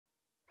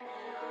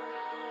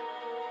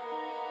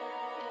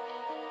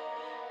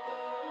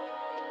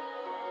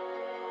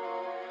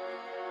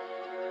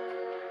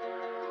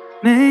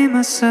Made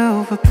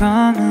myself a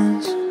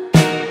promise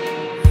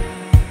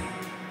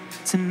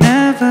to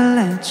never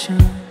let you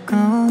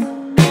go.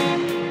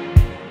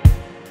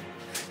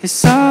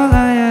 It's all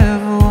I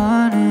ever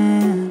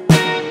wanted.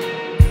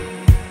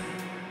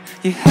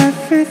 You're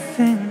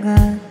everything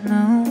I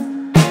know.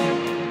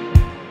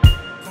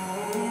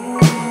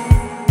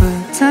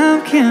 But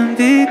time can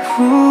be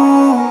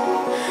cruel.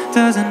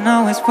 Doesn't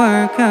always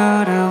work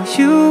out how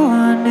you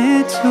want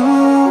it to.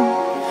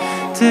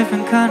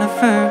 Different kind of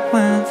hurt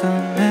when the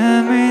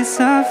memories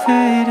are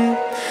faded.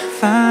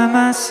 Find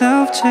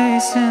myself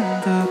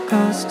chasing the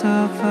ghost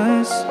of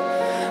us.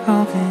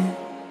 Hoping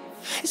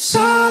it's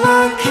all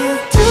I can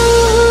do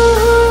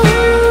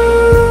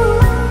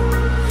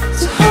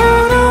to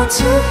hold on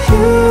to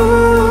you.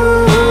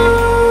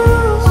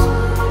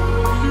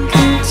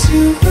 Come to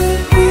when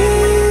we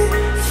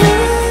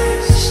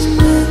first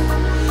met,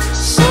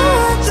 so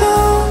I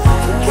don't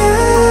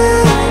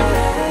forget.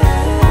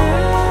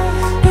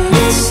 But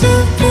it's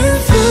slipping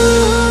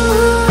through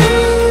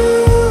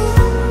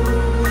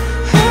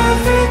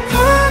every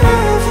part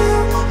of you.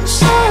 I'm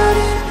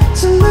starting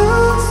to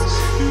lose.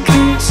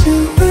 Come to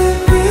when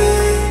we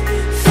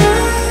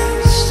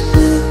first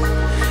met,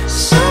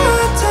 so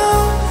I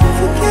don't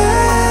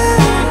forget.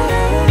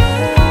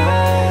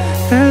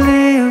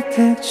 Barely a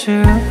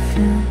picture of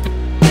you.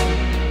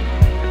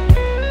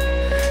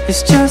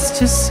 It's just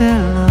your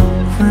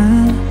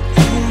silhouette.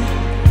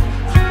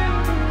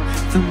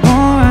 The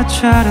more I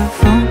try to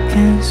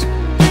focus,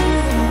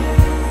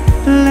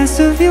 the less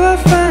of you I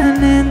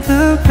find in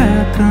the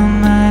back of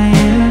my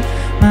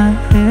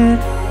head.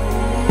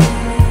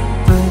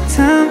 But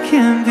time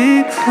can be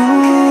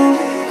cruel.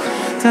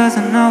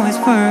 Doesn't always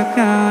work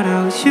out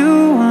how you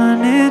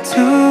want it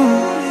to.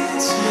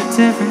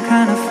 Different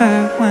kind of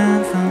hurt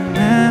when the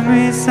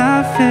memories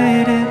are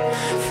faded.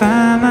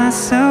 Find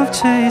myself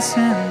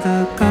chasing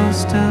the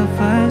ghost of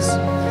us.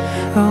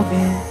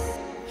 Hoping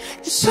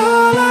it's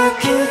all I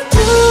can